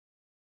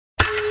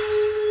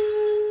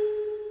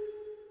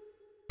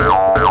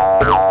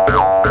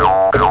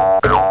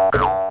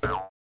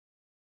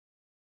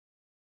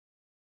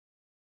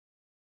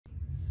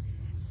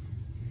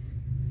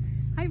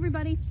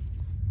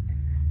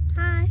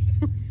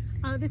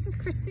This is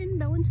Kristen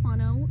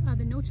Bellantuono,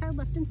 the No Child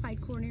Left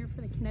Inside coordinator for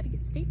the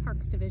Connecticut State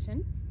Parks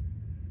Division.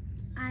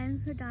 I'm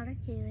her daughter,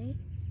 Kaylee.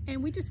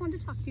 And we just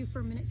wanted to talk to you for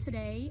a minute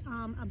today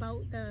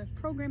about the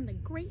program, the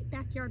Great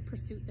Backyard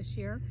Pursuit this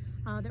year,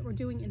 that we're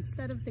doing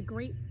instead of the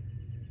Great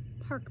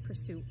Park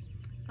Pursuit,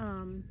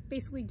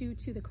 basically due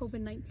to the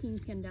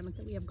COVID-19 pandemic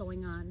that we have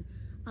going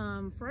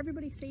on. For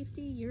everybody's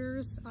safety,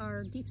 yours,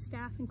 our deep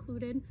staff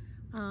included,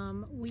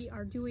 we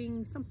are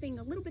doing something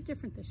a little bit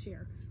different this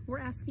year. We're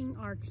asking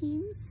our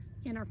teams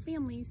and our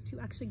families to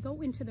actually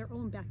go into their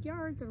own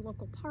backyard, their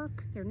local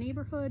park, their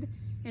neighborhood,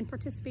 and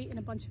participate in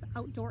a bunch of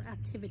outdoor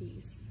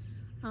activities.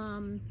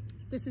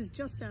 This is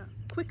just a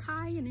quick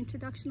hi and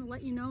introduction to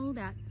let you know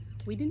that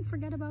we didn't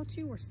forget about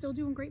you. We're still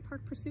doing Great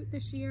Park Pursuit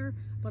this year,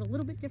 but a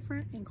little bit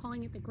different, and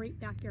calling it the Great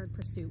Backyard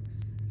Pursuit.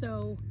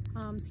 So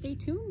stay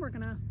tuned. We're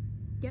gonna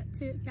get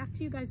back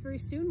to you guys very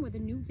soon with a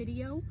new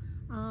video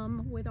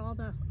with all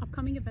the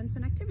upcoming events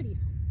and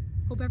activities.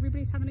 Hope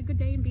everybody's having a good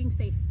day and being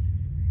safe.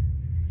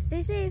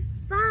 Stay safe.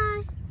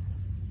 Bye.